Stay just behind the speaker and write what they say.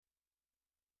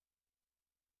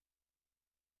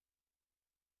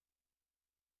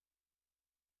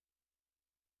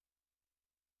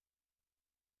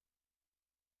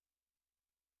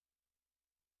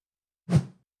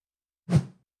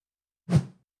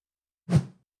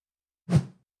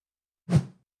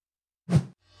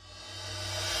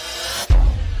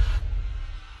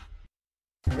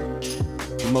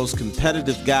most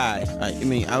competitive guy.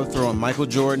 I would throw in Michael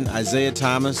Jordan, Isaiah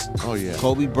Thomas, Oh, yeah.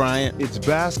 Kobe Bryant. It's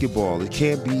basketball. It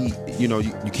can't be, you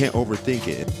can't overthink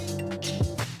it.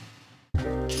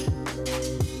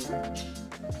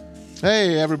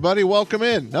 Hey, everybody, welcome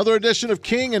in. Another edition of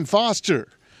King and Foster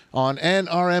on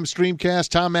NRM Streamcast.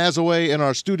 Tom Mazaway in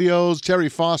our studios, Terry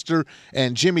Foster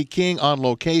and Jimmy King on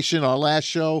location. Our last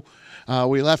show,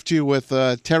 we left you with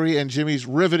Terry and Jimmy's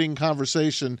riveting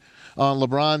conversation on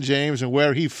LeBron James and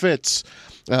where he fits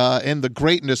in the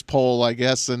greatness poll, I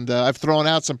guess. And I've thrown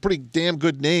out some pretty damn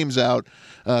good names out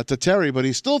to Terry, but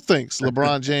he still thinks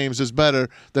LeBron James is better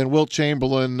than Wilt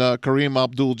Chamberlain, Kareem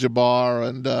Abdul-Jabbar,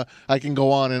 and I can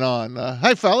go on and on.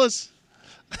 Hi, fellas.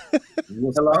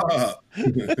 Hello.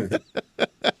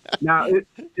 Now,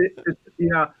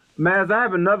 Maz, I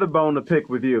have another bone to pick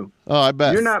with you. Oh, I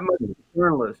bet. You're not much of a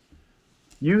journalist.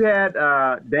 You had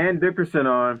Dan Dickerson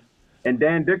on, and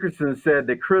Dan Dickerson said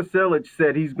that Chris Ilitch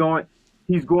said he's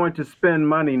going to spend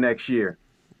money next year.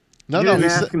 No, didn't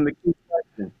ask him the key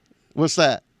question. What's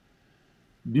that?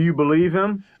 Do you believe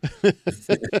him? He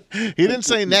didn't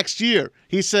say next year.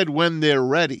 He said when they're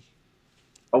ready.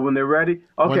 Oh, when they're ready?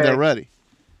 Okay. When they're ready.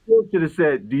 You should have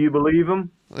said, do you believe him?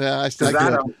 Yeah, I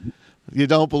don't. You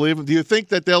don't believe him? Do you think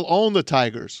that they'll own the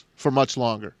Tigers for much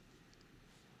longer?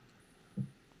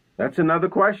 That's another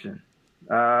question.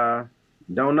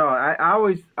 Don't know. I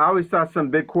always thought some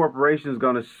big corporation is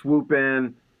going to swoop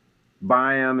in,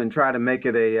 buy them, and try to make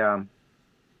it a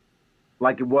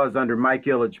like it was under Mike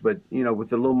Ilitch, but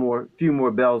with a few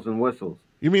more bells and whistles.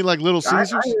 You mean like Little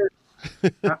Caesars?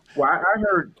 I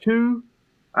heard two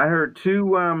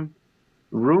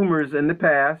rumors in the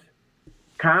past: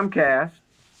 Comcast,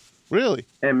 really,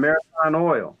 and Marathon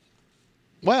Oil.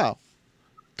 Wow.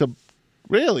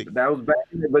 Really? That was back,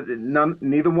 but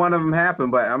neither one of them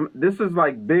happened. But this is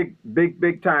like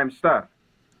big time stuff.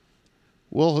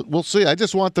 Well, we'll see. I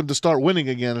just want them to start winning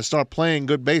again and start playing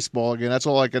good baseball again. That's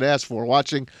all I could ask for.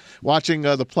 Watching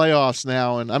the playoffs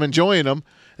now, and I'm enjoying them.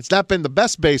 It's not been the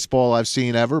best baseball I've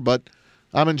seen ever, but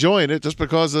I'm enjoying it just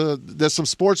because there's some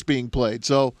sports being played.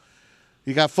 So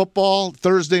you got football,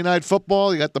 Thursday night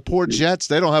football. You got the poor Jets.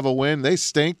 They don't have a win. They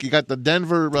stink. You got the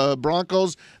Denver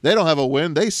Broncos. They don't have a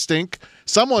win. They stink.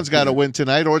 Someone's got to win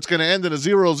tonight, or it's going to end in a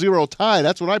 0-0 tie.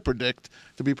 That's what I predict,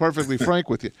 to be perfectly frank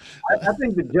with you. I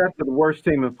think the Jets are the worst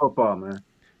team in football, man.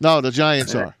 No, the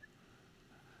Giants are.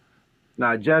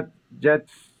 No,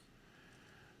 Jets.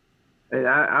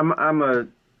 I'm a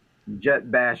Jet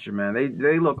basher, man.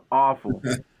 They look awful.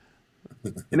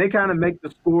 And they kind of make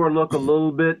the score look a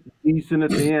little bit decent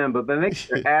at the end, but then they get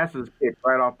their asses kicked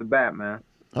right off the bat, man.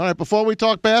 All right, before we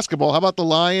talk basketball, how about the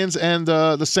Lions and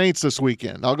the Saints this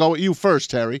weekend? I'll go with you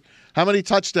first, Terry. How many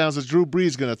touchdowns is Drew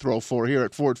Brees going to throw for here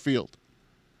at Ford Field?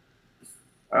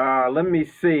 Let me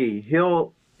see.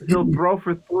 He'll throw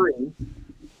for 3,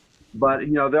 but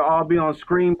they'll all be on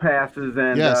screen passes,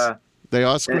 and yes, they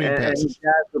are screen passes. And he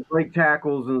has to break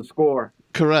tackles and score.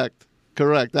 Correct.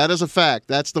 That is a fact.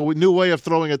 That's the new way of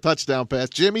throwing a touchdown pass.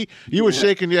 Jimmy, you were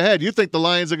shaking your head. You think the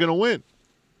Lions are going to win?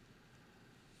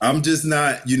 I'm just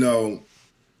not,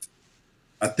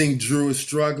 I think Drew is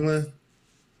struggling.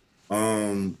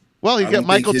 Well, he got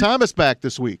Michael Thomas back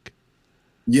this week.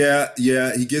 Yeah,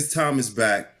 he gets Thomas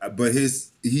back, but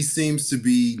he seems to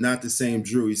be not the same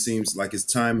Drew. He seems like his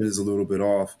timing is a little bit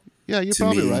off. Yeah, you're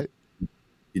probably right.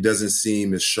 He doesn't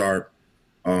seem as sharp,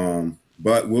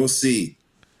 but we'll see.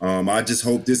 I just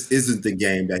hope this isn't the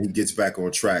game that he gets back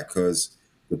on track, because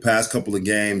the past couple of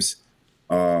games,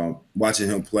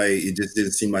 watching him play, it just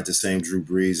didn't seem like the same Drew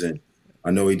Brees. And I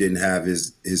know he didn't have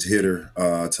his hitter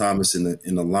Thomas in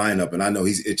the lineup, and I know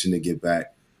he's itching to get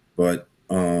back. But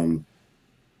I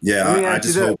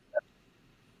just hope.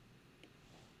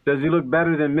 Does he look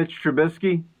better than Mitch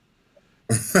Trubisky,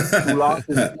 who lost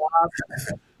his job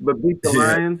but beat the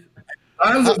Lions?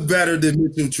 I look better than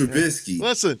Mitchell Trubisky.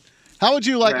 Listen. How would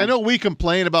you like – I know we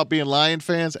complain about being Lion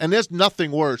fans, and there's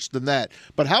nothing worse than that.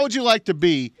 But how would you like to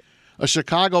be a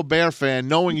Chicago Bear fan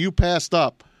knowing you passed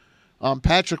up on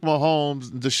Patrick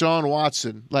Mahomes, Deshaun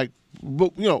Watson,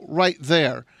 right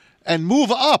there, and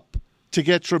move up to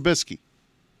get Trubisky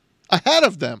ahead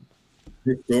of them?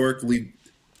 Historically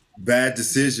bad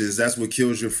decisions. That's what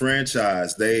kills your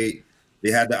franchise. They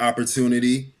had the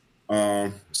opportunity.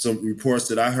 Some reports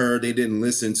that I heard, they didn't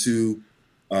listen to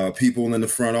people in the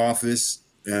front office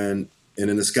and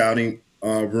in the scouting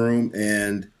room,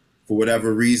 and for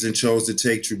whatever reason chose to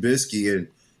take Trubisky. And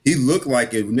he looked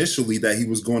like initially that he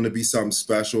was going to be something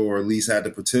special, or at least had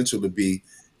the potential to be.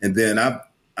 And then I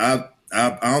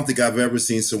don't think I've ever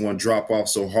seen someone drop off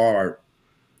so hard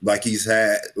like he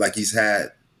has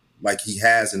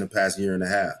in the past year and a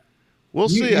half. We'll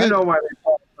see. You know why they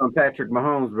passed on Patrick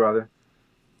Mahomes, brother?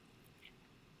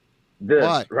 This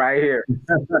Why? right here.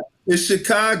 It's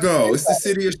Chicago. It's the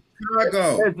city of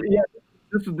Chicago.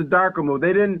 This is the darker move.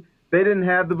 They didn't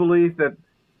have the belief that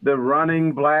the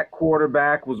running black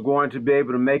quarterback was going to be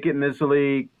able to make it in this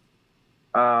league.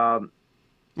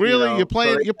 Really? You're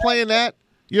playing that?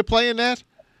 You're playing that?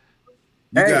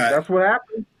 That's what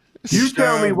happened. You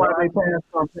tell me why they passed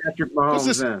on Patrick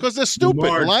Mahomes. Because they're stupid.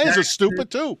 The Lions are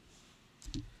stupid too.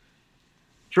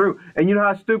 True, and you know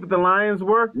how stupid the Lions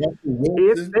were.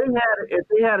 If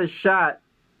they had a shot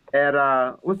at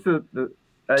what's the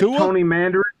Tony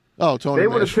Mandarich? Oh, Tony. They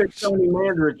would have picked Tony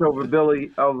Mandarich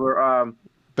over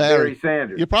Barry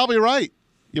Sanders. You're probably right.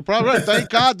 Thank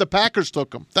God the Packers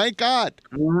took him. Thank God.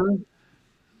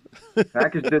 Mm-hmm.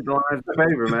 Packers did the Lions a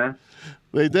favor, man.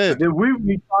 They did. Then we would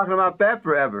be talking about that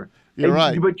forever. You're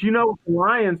right. But you know the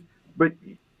Lions. But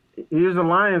here's the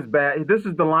Lions bad. This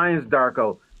is the Lions,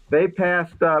 Darko. They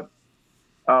passed up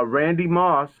Randy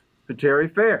Moss for Terry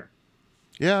Fair.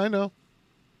 Yeah, I know.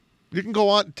 You can go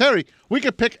on, Terry. We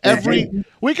could pick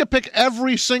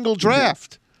every single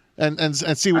draft and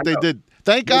see what they did.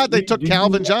 Thank God they took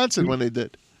Calvin Johnson when they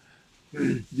did.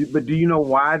 But do you know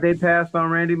why they passed on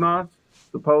Randy Moss?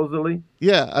 Supposedly.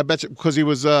 Yeah, I bet you because he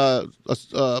was a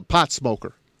pot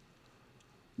smoker.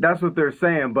 That's what they're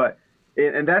saying,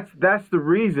 and that's the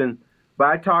reason. But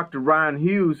I talked to Ryan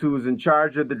Hughes, who was in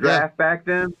charge of the draft back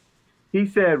then. He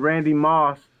said Randy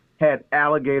Moss had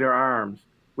alligator arms,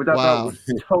 which I thought was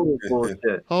total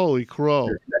bullshit. Holy crow!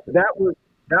 That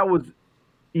was,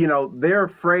 they're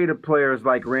afraid of players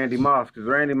like Randy Moss because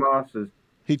Randy Moss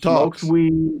smokes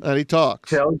weed and he talks,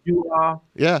 tells you off,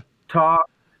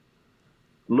 talks,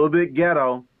 a little bit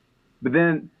ghetto, but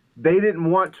then they didn't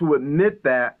want to admit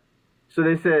that, so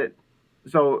they said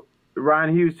so.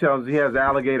 Ryan Hughes tells he has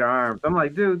alligator arms. I'm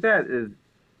like, dude, that is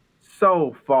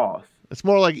so false. It's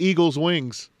more like eagle's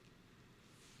wings.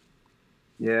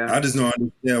 Yeah. I just don't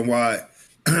understand why.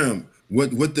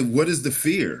 What is the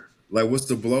fear? Like, what's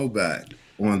the blowback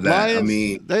on that? Lions, I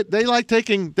mean, they like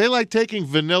taking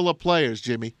vanilla players,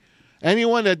 Jimmy.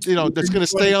 Anyone that that's going to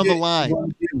stay on the line.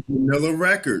 Vanilla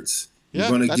records. Yeah,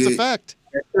 that's a fact.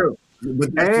 That's true.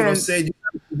 But that's what I'm saying. You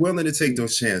have to be willing to take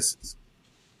those chances.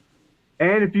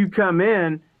 And if you come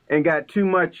in and got too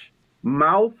much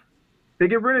mouth, they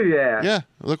get rid of your ass. Yeah,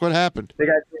 look what happened. They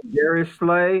got Darius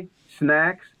Slay,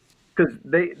 Snacks, because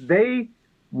they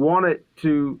wanted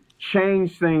to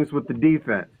change things with the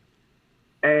defense.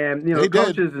 And,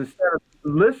 coaches, instead of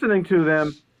listening to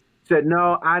them, said,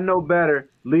 no, I know better.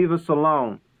 Leave us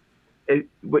alone.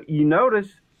 But you notice,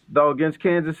 though, against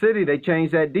Kansas City, they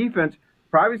changed that defense.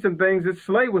 Probably some things that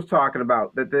Slay was talking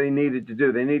about that they needed to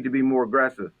do. They need to be more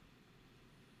aggressive.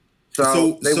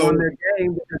 So they won their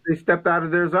game because they stepped out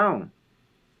of their zone.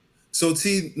 So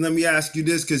T, let me ask you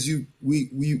this, because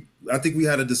I think we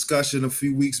had a discussion a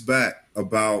few weeks back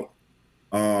about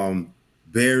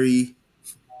Barry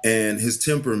and his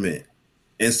temperament.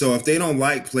 And so if they don't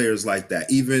like players like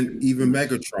that, even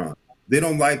Megatron, they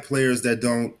don't like players that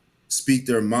don't speak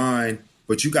their mind,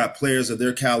 but you got players of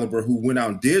their caliber who went out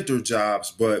and did their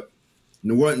jobs, but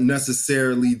weren't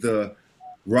necessarily the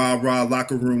rah-rah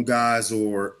locker room guys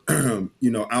or,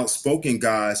 outspoken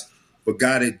guys, but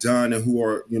got it done and who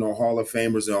are, Hall of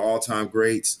Famers and all-time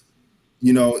greats.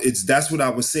 That's what I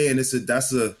was saying. It's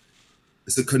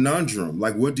a conundrum.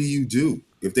 Like, what do you do?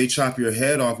 If they chop your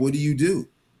head off, what do you do?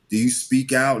 Do you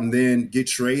speak out and then get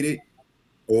traded?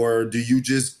 Or do you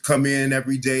just come in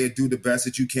every day and do the best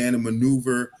that you can and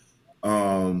maneuver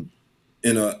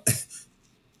in a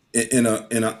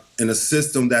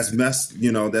system that's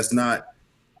that's not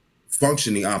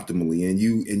functioning optimally, and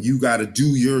you got to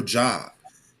do your job.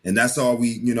 And that's all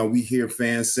we hear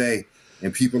fans say,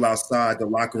 and people outside the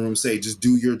locker room say, just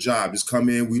do your job. Just come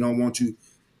in. We don't want you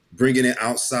bringing in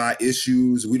outside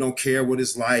issues. We don't care what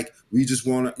it's like. We just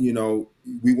want to,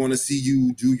 we want to see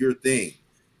you do your thing.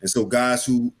 And so guys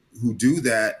who do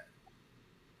that,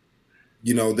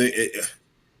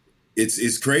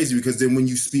 it's crazy, because then when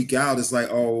you speak out, it's like,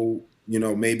 oh,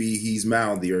 maybe he's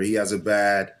mouthy or he has a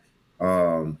bad,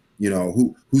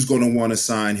 who's going to want to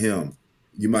sign him?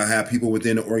 You might have people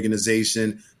within the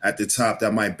organization at the top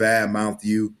that might badmouth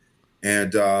you,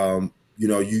 and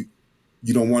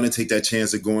you don't want to take that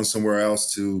chance of going somewhere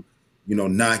else to,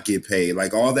 not get paid.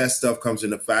 Like, all that stuff comes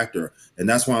into factor, and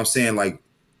that's why I'm saying, like,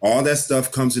 all that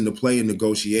stuff comes into play in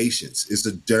negotiations. It's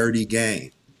a dirty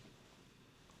game.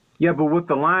 Yeah, but with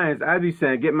the Lions, I'd be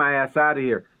saying, get my ass out of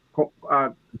here.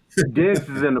 Diggs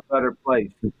is in a better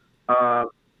place.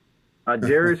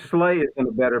 Darius Slay is in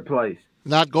a better place.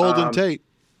 Not Golden Tate.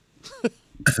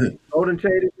 Golden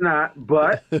Tate is not,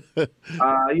 but he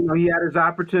had his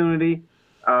opportunity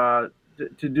to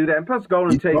do that. And plus,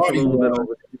 Golden Tate's a little bit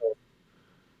over.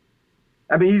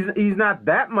 I mean, he's not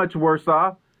that much worse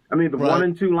off. I mean, the 1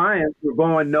 and 2 Lions were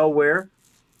going nowhere,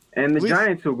 and the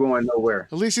Giants were going nowhere.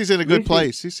 At least he's in a good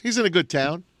place. He's in a good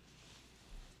town.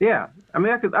 Yeah, I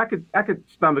mean, I could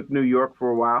stomach New York for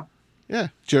a while. Yeah,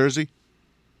 Jersey.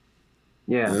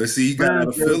 Yeah, let's see, he got out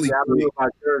of Philly. I don't know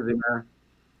about Jersey, man.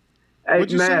 Hey,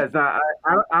 Maz,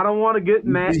 I don't want to get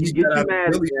mad. You get you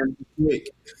mad again.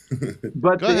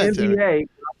 But the NBA,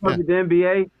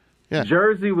 the NBA,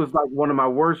 Jersey was like one of my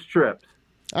worst trips.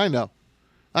 I know.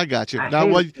 I got you. Now,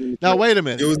 wait a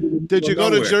minute. Did you go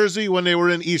to Jersey when they were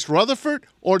in East Rutherford,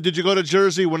 or did you go to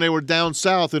Jersey when they were down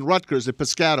south in Rutgers at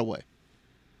Piscataway?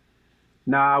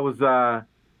 No, I was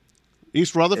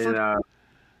East Rutherford.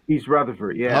 East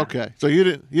Rutherford, yeah. Okay, so you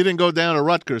didn't go down to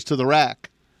Rutgers to the rack.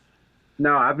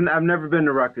 No, I've never been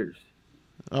to Rutgers.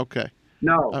 Okay.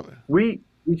 No, we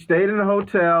stayed in a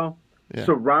hotel,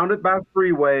 surrounded by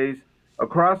freeways.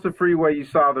 Across the freeway, you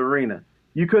saw the arena.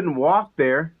 You couldn't walk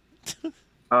there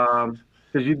because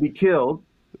you'd be killed.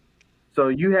 So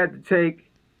you had to take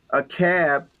a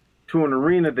cab to an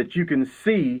arena that you can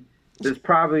see. That's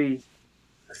probably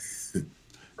a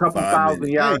couple thousand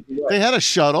yards away. They had a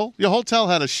shuttle. Your hotel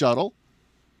had a shuttle.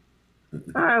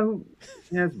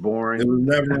 That's boring. It was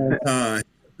never on time.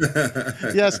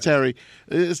 Yes, Terry.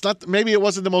 It's not. Maybe it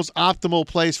wasn't the most optimal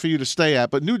place for you to stay at,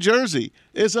 but New Jersey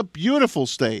is a beautiful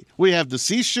state. We have the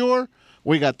seashore.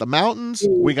 We got the mountains.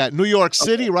 We got New York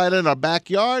City right in our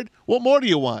backyard. What more do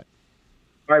you want?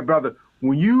 All right, brother.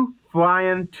 When you fly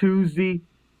in Tuesday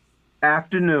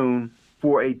afternoon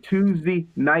for a Tuesday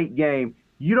night game,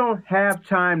 you don't have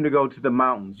time to go to the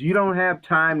mountains. You don't have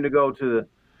time to go to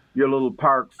your little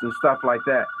parks and stuff like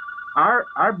that.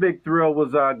 Our big thrill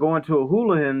was going to a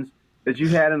Houlihan's that you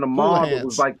had in the mall that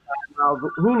was like 5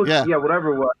 miles. Yeah,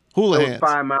 whatever it was. Houlihan's. It was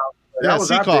 5 miles. Yeah, that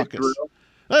was our big thrill.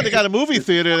 They got a movie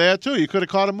theater there too. You could have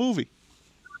caught a movie.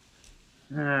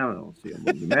 I don't see a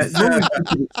movie, man.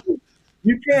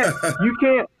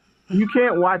 You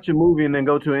can't watch a movie and then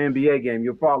go to an NBA game.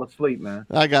 You'll fall asleep, man.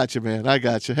 I got you, man. I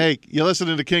got you. Hey, you're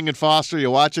listening to King and Foster.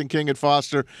 You're watching King and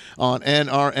Foster on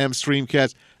NRM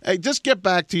Streamcast. Hey, just get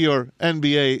back to your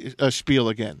NBA spiel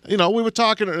again. You know, we were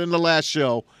talking in the last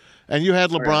show, and you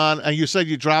had LeBron, and you said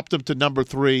you dropped him to number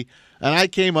 3. And I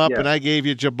came up and I gave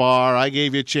you Jabbar, I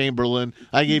gave you Chamberlain,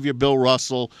 I gave you Bill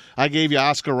Russell, I gave you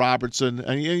Oscar Robertson,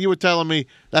 and you were telling me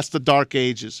that's the dark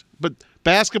ages. But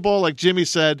basketball, like Jimmy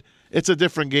said, it's a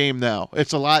different game now.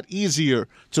 It's a lot easier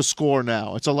to score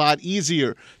now. It's a lot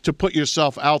easier to put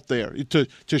yourself out there,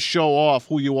 to show off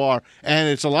who you are. And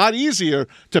it's a lot easier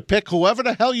to pick whoever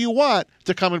the hell you want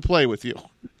to come and play with you.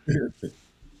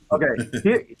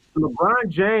 Okay. LeBron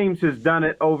James has done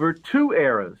it over 2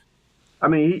 eras. I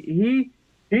mean,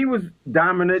 he was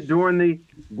dominant during the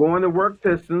going to work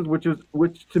Pistons,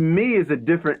 which to me is a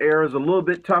different era. It's a little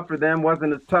bit tougher then,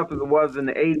 wasn't as tough as it was in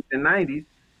the 80s and 90s.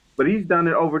 But he's done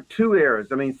it over 2 eras.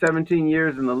 I mean, 17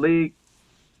 years in the league.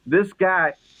 This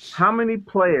guy, how many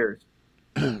players,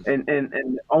 and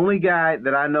the only guy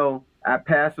that I know, I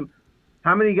pass him,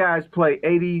 how many guys play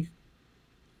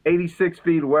 86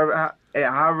 feet,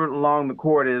 however long the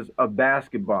court is, of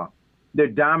basketball? They're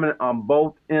dominant on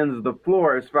both ends of the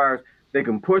floor as far as they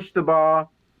can push the ball.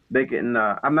 They can.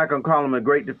 I'm not going to call him a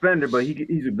great defender, but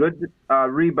he's a good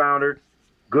rebounder,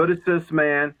 good assist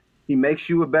man. He makes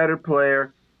you a better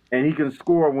player, and he can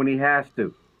score when he has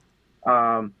to.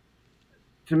 To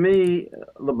me,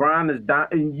 LeBron is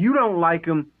and you don't like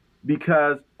him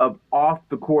because of off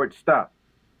the court stuff.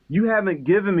 You haven't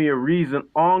given me a reason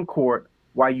on court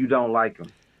why you don't like him.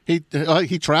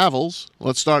 He travels.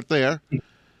 Let's start there.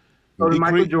 So to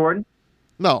Michael Jordan?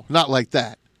 No, not like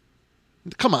that.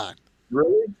 Come on.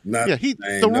 Really?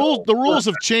 The rules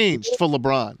have changed for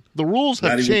LeBron. The rules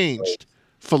have changed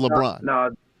for LeBron.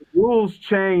 No, the rules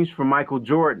changed for Michael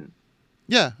Jordan.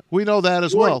 Yeah, we know that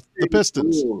as well. The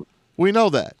Pistons. We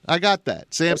know that. I got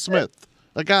that. Sam Smith.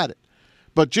 I got it.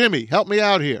 But Jimmy, help me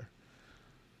out here.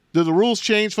 Do the rules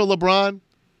change for LeBron?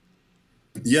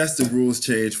 Yes, the rules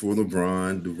change for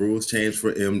LeBron. The rules change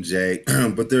for MJ,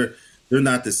 but they're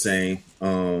not the same.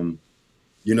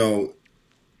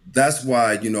 That's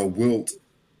why, Wilt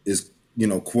is,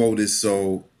 quote is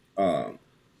so,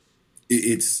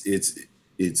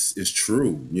 it's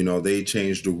true. They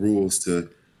changed the rules to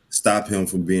stop him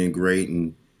from being great,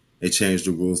 and they changed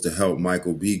the rules to help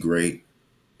Michael be great,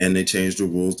 and they changed the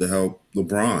rules to help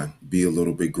LeBron be a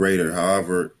little bit greater.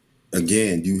 However,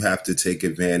 again, you have to take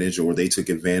advantage, or they took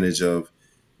advantage of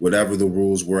whatever the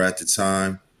rules were at the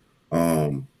time.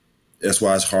 that's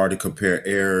why it's hard to compare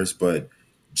errors, but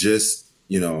just,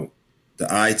 the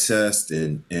eye test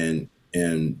and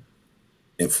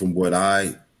from what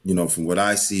I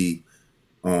see,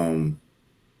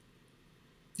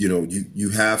 you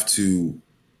have to.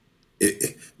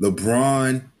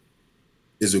 LeBron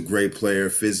is a great player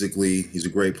physically. He's a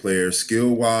great player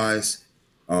skill wise.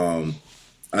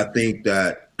 I think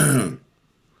that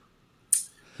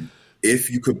if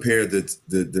you compare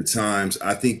the times,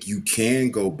 I think you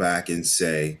can go back and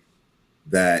say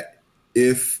that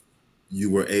if you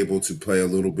were able to play a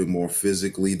little bit more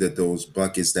physically, that those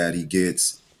buckets that he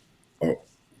gets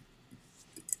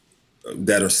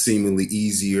that are seemingly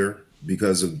easier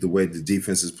because of the way the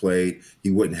defense is played,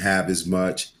 he wouldn't have as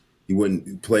much.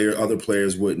 Other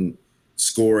players wouldn't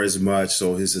score as much,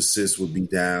 so his assists would be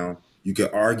down. You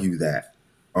could argue that.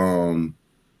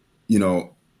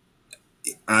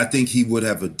 I think he would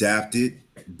have adapted,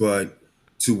 but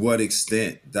to what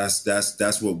extent?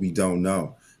 That's what we don't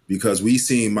know, because we've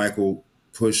seen Michael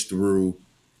push through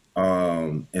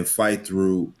and fight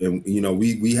through, and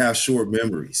we have short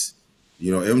memories.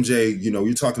 MJ,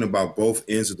 you're talking about both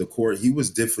ends of the court. He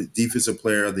was defensive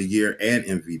player of the year and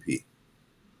MVP.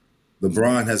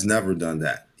 LeBron has never done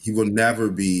that. He will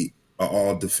never be an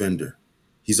all defender.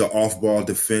 He's an off-ball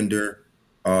defender,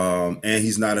 and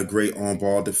he's not a great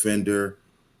on-ball defender.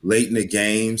 Late in the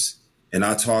games, and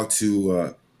I talked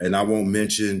to, and I won't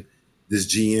mention this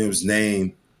GM's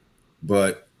name,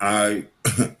 but I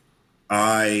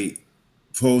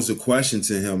posed a question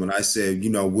to him, and I said,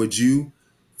 would you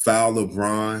foul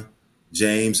LeBron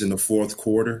James in the fourth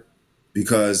quarter?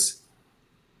 Because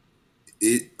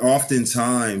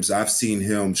oftentimes I've seen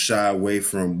him shy away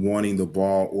from wanting the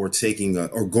ball or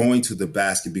or going to the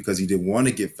basket because he didn't want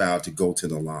to get fouled to go to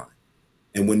the line.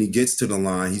 And when he gets to the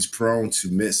line, he's prone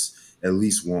to miss at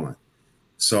least one.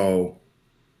 So,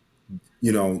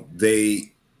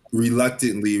 they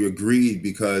reluctantly agreed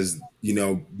because,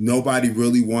 nobody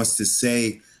really wants to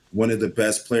say one of the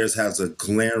best players has a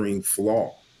glaring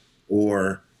flaw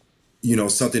or,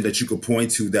 something that you could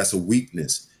point to that's a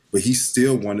weakness. But he's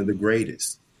still one of the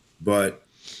greatest. But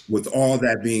with all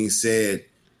that being said,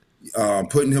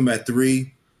 putting him at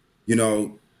 3,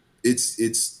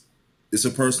 it's a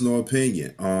personal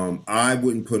opinion. I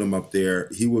wouldn't put him up there.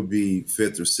 He would be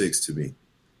 5th or 6th to me.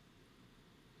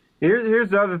 Here's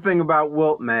the other thing about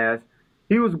Wilt, Maz.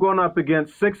 He was going up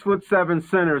against 6'7"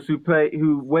 centers who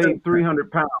weighed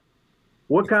 300 pounds.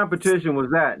 What competition was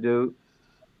that, dude?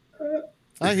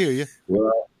 I hear you.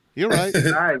 Well, you're right.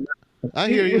 All right. I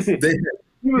hear you.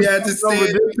 You had to say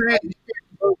it.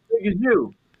 As big as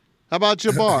you. How about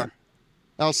Jabbar?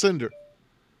 Alcindor,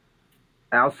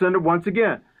 once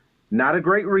again, not a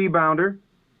great rebounder.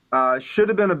 Should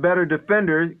have been a better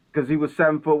defender because he was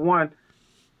 7'1",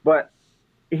 but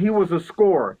he was a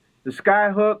scorer. The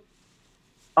sky hook,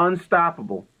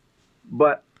 unstoppable.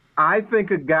 But I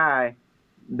think a guy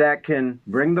that can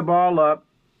bring the ball up,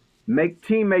 make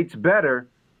teammates better,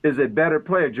 is a better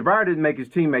player. Jabbar didn't make his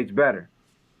teammates better.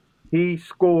 He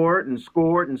scored and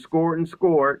scored and scored and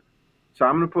scored. So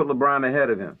I'm going to put LeBron ahead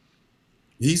of him.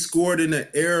 He scored in an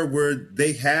era where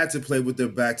they had to play with their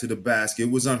back to the basket.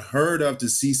 It was unheard of to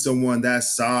see someone that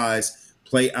size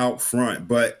play out front.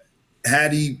 But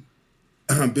had he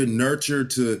been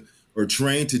nurtured or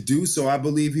trained to do so, I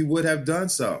believe he would have done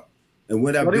so. And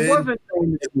would have been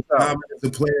the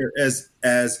player as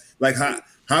like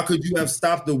how could you have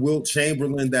stopped the Wilt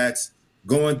Chamberlain that's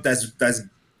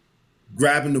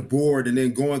grabbing the board and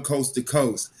then going coast to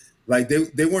coast? Like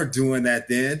they weren't doing that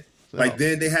then. No. Like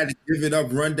then they had to give it up,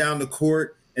 run down the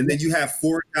court, and then you have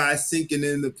 4 guys sinking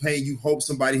in the paint. You hope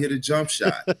somebody hit a jump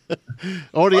shot.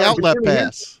 Or the outlet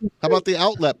pass. How about the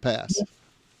outlet pass?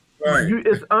 Right.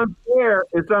 It's unfair.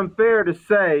 It's unfair to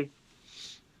say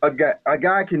a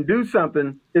guy can do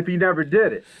something if he never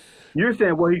did it. You're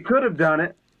saying, well, he could have done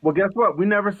it. Well, guess what? We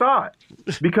never saw it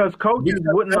because coaches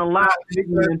wouldn't allow it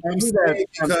wasn't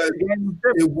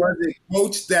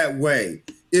coached that way.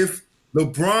 If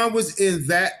LeBron was in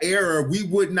that era, we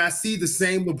would not see the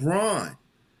same LeBron.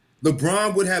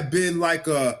 LeBron would have been like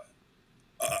a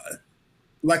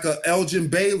Elgin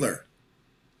Baylor.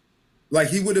 Like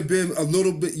he would have been a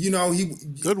little bit,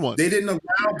 good one. They didn't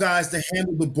allow guys to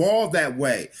handle the ball that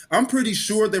way. I'm pretty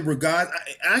sure there were guys.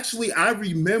 I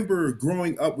remember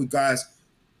growing up with guys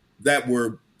that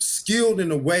were skilled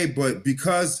in a way, but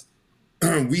because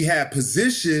we had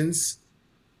positions,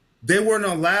 they weren't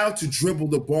allowed to dribble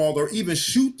the ball or even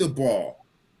shoot the ball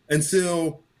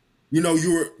until you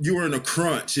were in a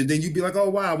crunch, and then you'd be like, oh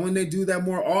wow, when they do that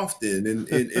more often, and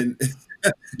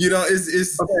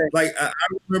it's okay. Like I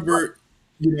remember,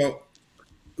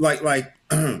 like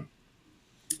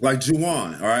Like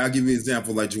Juwan, all right, I'll give you an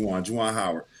example like Juwan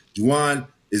Howard. Juwan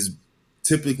is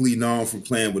typically known for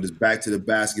playing with his back to the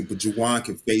basket, but Juwan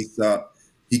can face up.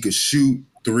 He could shoot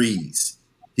threes.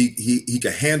 He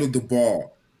could handle the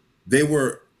ball. They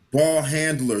were ball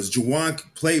handlers. Juwan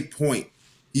played point.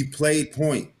 He played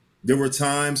point. There were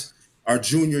times our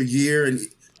junior year, and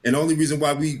the only reason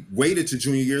why we waited to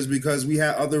junior year is because we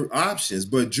had other options.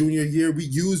 But junior year, we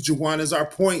used Juwan as our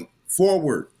point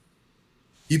forward.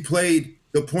 He played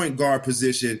the point guard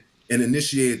position and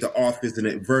initiated the offense, an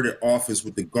inverted offense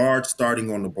with the guard starting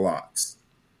on the blocks.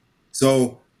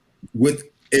 So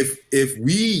if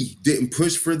we didn't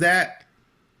push for that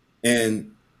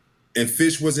and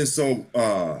Fish wasn't so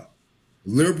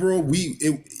liberal,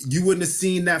 you wouldn't have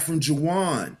seen that from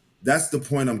Juwan. That's the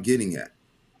point I'm getting at.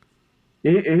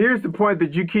 Here's the point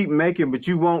that you keep making, but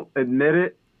you won't admit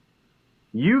it.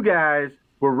 You guys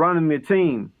were running the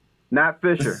team, not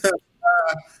Fisher.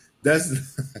 That's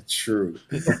not true.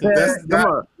 That's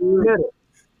not true.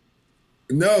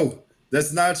 No,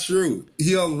 that's not true.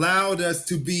 He allowed us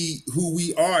to be who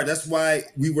we are. That's why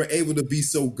we were able to be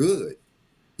so good.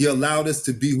 He allowed us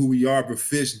to be who we are, but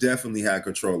Fish definitely had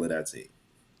control of that team.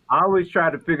 I always try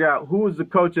to figure out who was the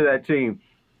coach of that team.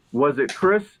 Was it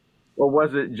Chris or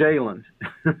was it Jalen?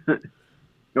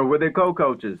 Or were they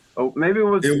co-coaches? Oh, maybe it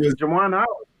was Juwan Howard,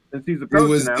 since he's a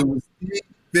coach now. It was Steve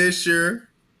Fisher.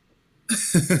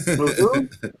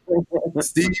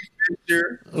 Steve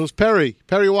Fisher. It was Perry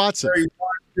Watson. Perry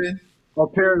Watson. Oh,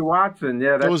 Perry Watson.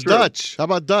 Yeah, that's It was true. Dutch. How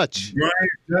about Dutch? Brian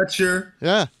Dutcher.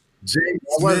 Yeah. Jay It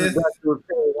wasn't Smith. Dutch, it was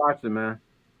Perry Watson, man.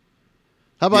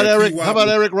 How about Yeah, Eric? P. How about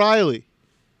Eric Riley?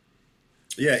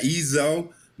 Yeah,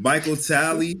 Ezo, Michael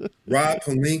Talley, Rob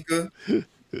Pelinka.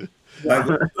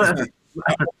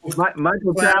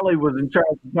 Michael Talley was in charge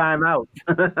of timeout.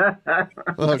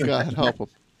 Oh God, help him!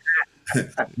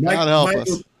 God help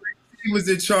us. He was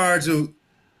in charge of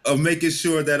making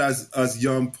sure that us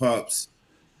young pups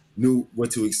knew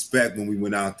what to expect when we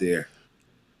went out there.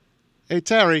 Hey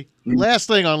Terry, last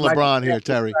thing on LeBron here,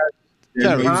 Terry. Yeah,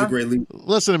 Terry, he was a great leader.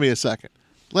 Listen to me a second.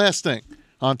 Last thing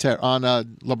on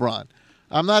LeBron.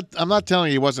 I'm not telling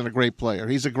you he wasn't a great player.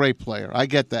 He's a great player. I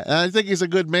get that, and I think he's a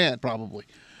good man, probably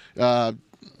a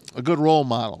good role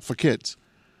model for kids.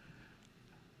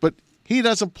 But he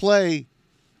doesn't play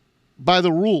by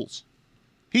the rules.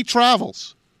 He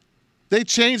travels. They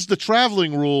changed the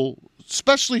traveling rule,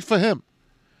 especially for him.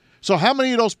 So how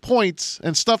many of those points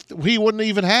and stuff that he wouldn't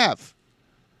even have?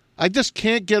 I just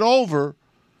can't get over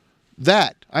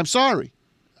that. I'm sorry.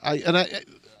 I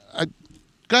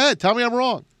go ahead. Tell me I'm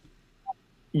wrong.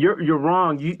 You're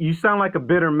wrong. You sound like a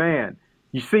bitter man.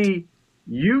 You see,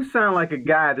 you sound like a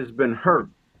guy that's been hurt.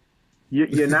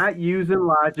 You're not using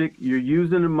logic. You're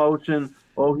using emotion.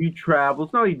 Oh, he travels.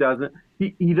 No, he doesn't.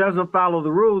 He doesn't follow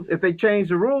the rules. If they change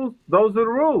the rules, those are the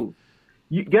rules.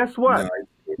 Guess what? No.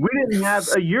 We didn't have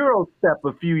a Euro step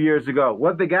a few years ago.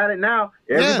 What they got it now?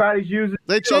 Everybody's using.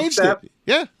 They Euro changed step. it.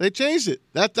 Yeah, they changed it.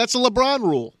 That's a LeBron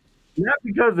rule. Not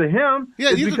because of him.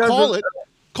 Yeah, it's you can because call of- it.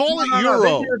 Call it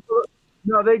No,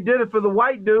 Euro. they did it for the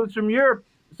white dudes from Europe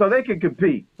so they could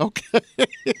compete. Okay.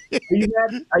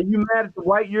 Are you mad at the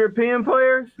white European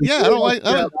players? Yeah, I don't like.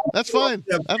 That's fine.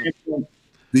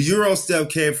 The Euro step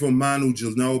came from Manu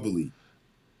Ginobili.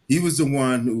 He was the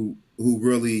one who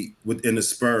really within the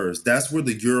Spurs. That's where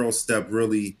the Euro step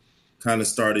really kind of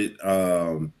started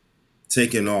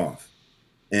taking off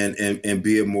and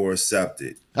being more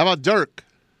accepted. How about Dirk?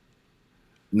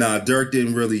 Nah, Dirk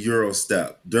didn't really Euro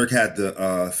step. Dirk had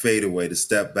the fadeaway, the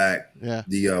step back, Yeah.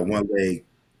 the one leg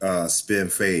spin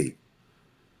fade.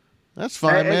 That's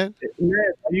fine, man.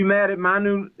 Are you mad at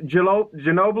Manu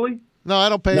Ginobili? No, I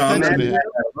don't pay No, attention to man. him.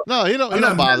 No, he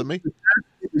don't bother me.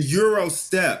 The Euro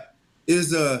step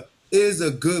is a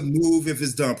good move if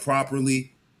it's done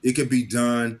properly. It could be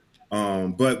done,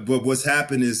 but what's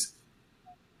happened is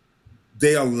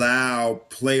they allow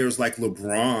players like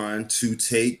LeBron to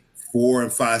take 4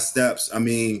 and 5 steps. I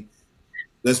mean,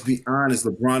 let's be honest.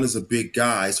 LeBron is a big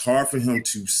guy. It's hard for him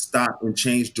to stop and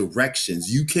change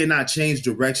directions. You cannot change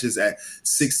directions at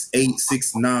 6'8",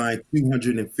 6'9",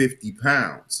 250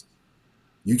 pounds.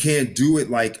 You can't do it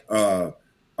like a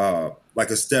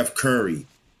Steph Curry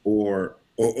or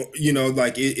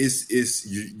like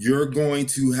you're going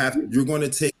to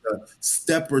take a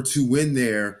step or two in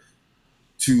there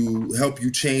to help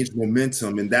you change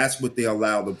momentum, and that's what they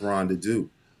allow LeBron to do.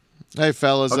 Hey,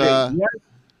 fellas. Okay,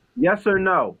 yes or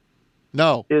no?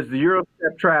 No. Is the Euro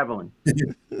step traveling?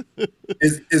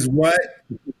 Is what?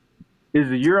 Is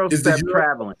the Euro Is the step Euro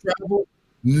traveling? travel?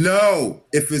 No,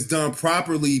 if it's done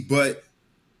properly, but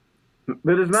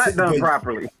But it's not done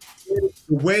properly.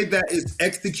 The way that it's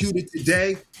executed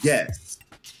today, yes.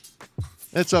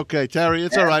 It's okay, Terry.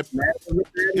 It's all right.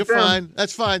 You're fine.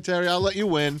 That's fine, Terry. I'll let you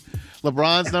win.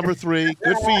 LeBron's number 3.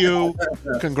 Good for you.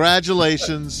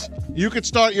 Congratulations. You could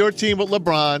start your team with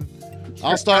LeBron.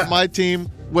 I'll start my team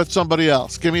with somebody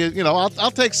else. Give me,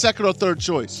 I'll take second or third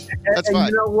choice. That's fine.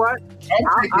 You know what?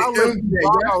 I'll let you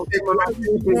borrow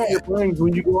your rings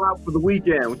when you go out for the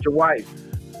weekend with your wife.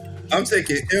 I'm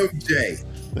taking MJ.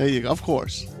 There you go. Of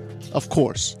course.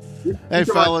 Hey,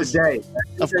 fellas.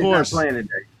 Of course.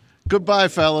 Goodbye,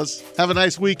 fellas. Have a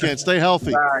nice weekend. Stay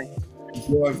healthy. Bye.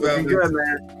 Looking good,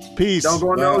 man. Peace. Don't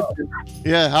go in the ocean.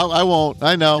 Yeah, I won't.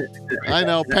 I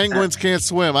know. Penguins can't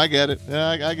swim. I get it. Yeah,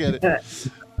 I get it.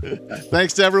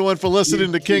 Thanks to everyone for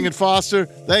listening to King and Foster.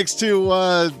 Thanks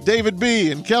to David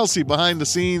B. and Kelsey behind the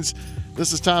scenes.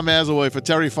 This is Tom Mazaway for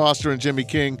Terry Foster and Jimmy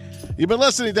King. You've been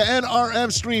listening to NRM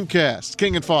Streamcast,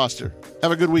 King and Foster.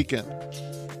 Have a good weekend.